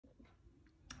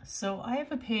So I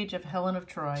have a page of Helen of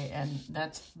Troy, and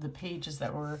that's the pages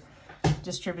that were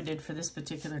distributed for this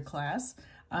particular class.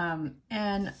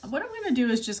 And what I'm going to do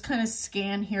is just kind of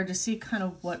scan here to see kind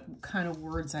of what kind of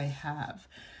words I have.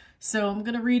 So I'm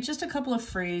going to read just a couple of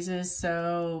phrases.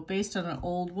 So based on an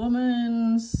old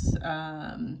woman's,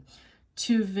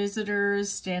 two visitors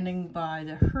standing by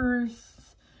the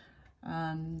hearth.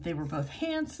 They were both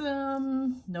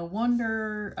handsome, no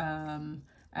wonder.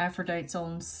 Aphrodite's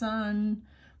own son,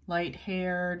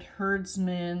 light-haired,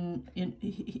 herdsman.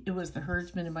 It was the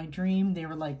herdsman in my dream. They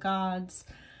were like gods.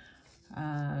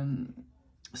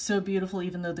 So beautiful,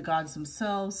 even though the gods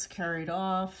themselves carried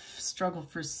off, struggled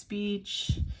for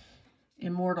speech,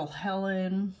 immortal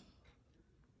Helen.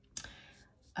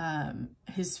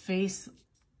 His face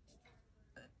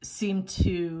seemed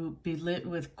to be lit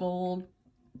with gold.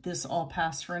 This all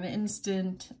passed for an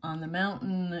instant on the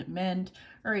mountain. It meant,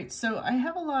 all right, so I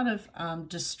have a lot of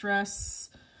distress,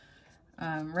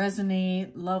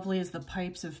 resonate, lovely as the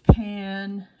pipes of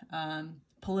Pan,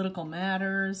 political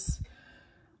matters,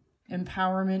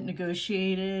 empowerment,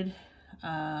 negotiated,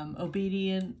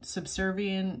 obedient,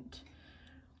 subservient,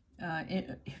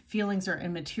 feelings are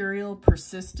immaterial,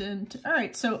 persistent. All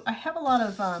right, so I have a lot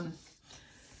of,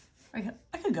 I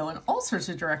could go in all sorts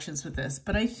of directions with this,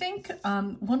 but I think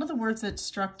one of the words that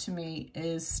struck to me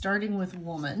is starting with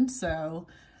woman. So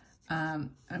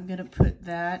I'm going to put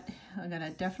that, I'm going to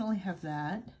definitely have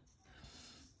that.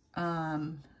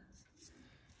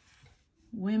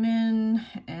 Women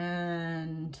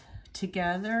and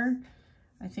together.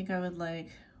 I think I would like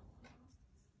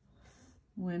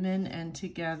women and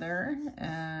together,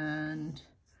 and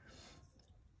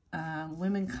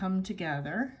women come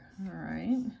together. All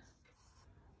right.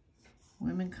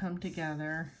 Women come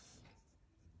together.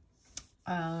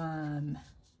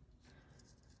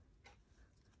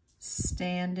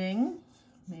 Standing,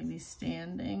 maybe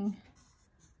standing.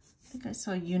 I think I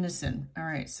saw unison. All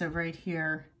right, so right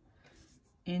here,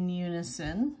 in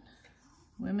unison.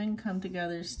 Women come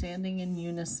together, standing in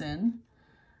unison.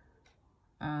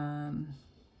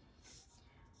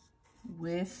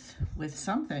 With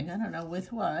something, I don't know,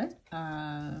 with what?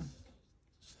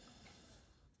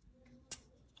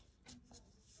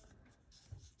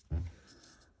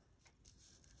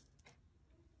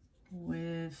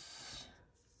 With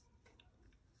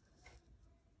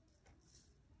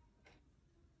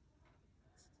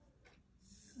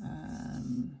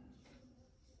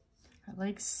I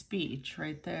like speech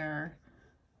right there.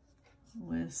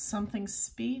 With something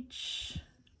speech.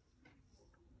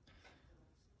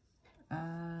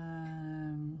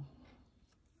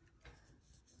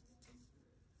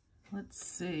 Let's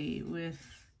see, with,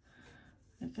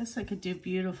 I guess I could do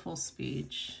beautiful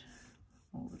speech.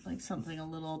 I would like something a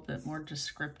little bit more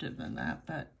descriptive than that,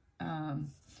 but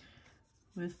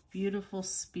with beautiful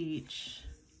speech,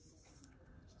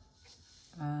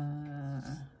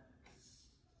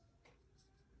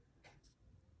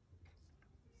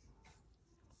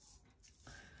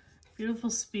 beautiful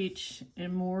speech,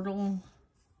 immortal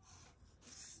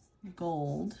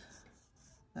gold.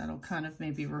 That'll kind of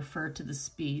maybe refer to the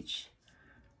speech.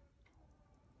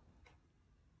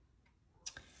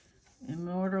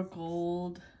 Immortal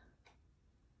gold,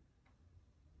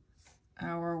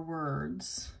 our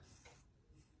words.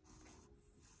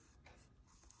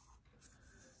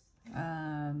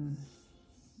 And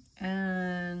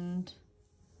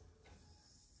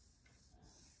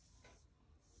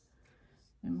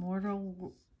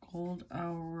immortal gold,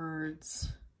 our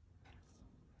words,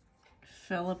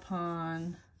 fell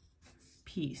upon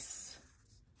peace.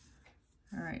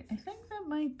 All right, I think that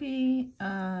might be,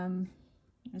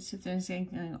 let's see if there's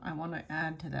anything I want to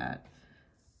add to that.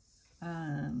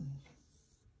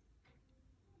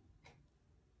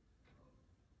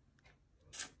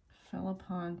 Fell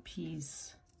upon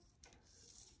peace.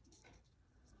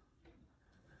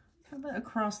 How about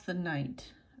across the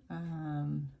night?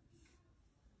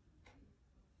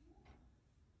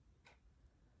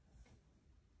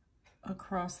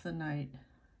 Across the night.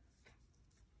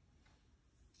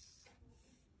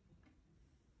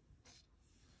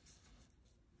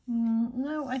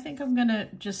 No, I think I'm gonna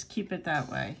just keep it that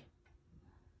way.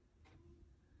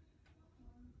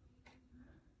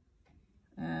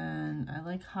 And I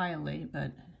like highly,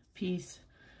 but peace,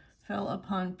 fell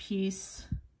upon peace.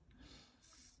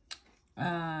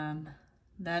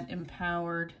 That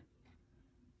empowered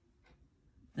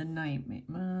the night.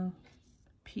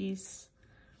 Peace.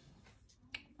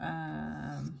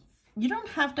 You don't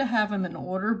have to have them in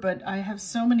order, but I have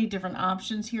so many different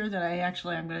options here that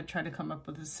I'm going to try to come up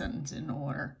with a sentence in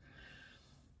order.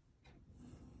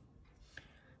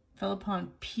 Fell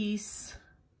upon peace.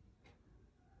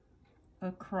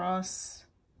 across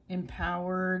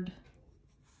empowered,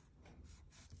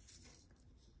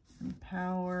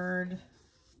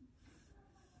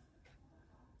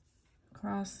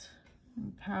 across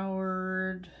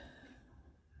empowered,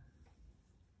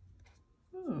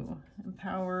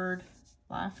 empowered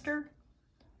laughter.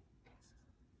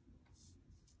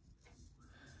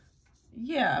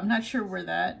 Yeah, I'm not sure where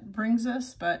that brings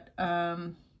us, but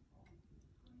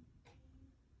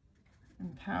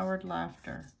empowered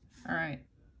laughter. All right.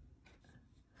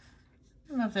 I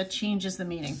don't know if that changes the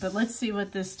meaning, but let's see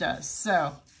what this does.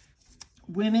 So,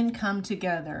 women come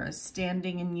together,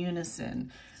 standing in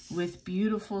unison, with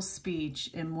beautiful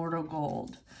speech, immortal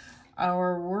gold.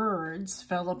 Our words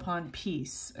fell upon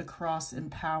peace across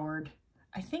empowered.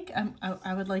 I think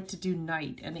I would like to do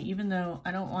night, and even though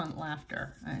I don't want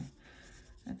laughter, I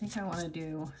think I want to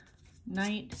do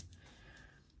night,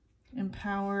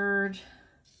 empowered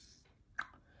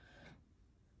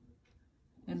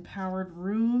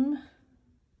room.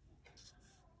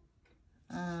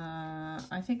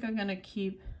 I think I'm going to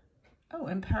keep,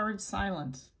 empowered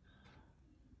silence.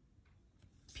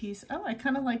 Peace. Oh, I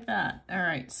kind of like that. All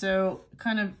right. So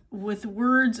kind of with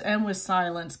words and with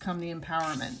silence come the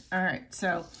empowerment. All right.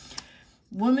 So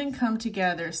women come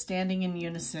together, standing in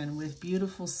unison with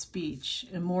beautiful speech,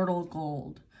 immortal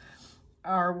gold.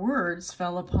 Our words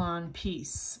fell upon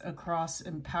peace across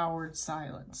empowered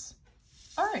silence.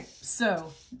 All right,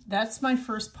 so that's my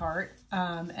first part,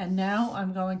 and now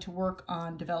I'm going to work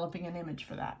on developing an image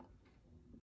for that.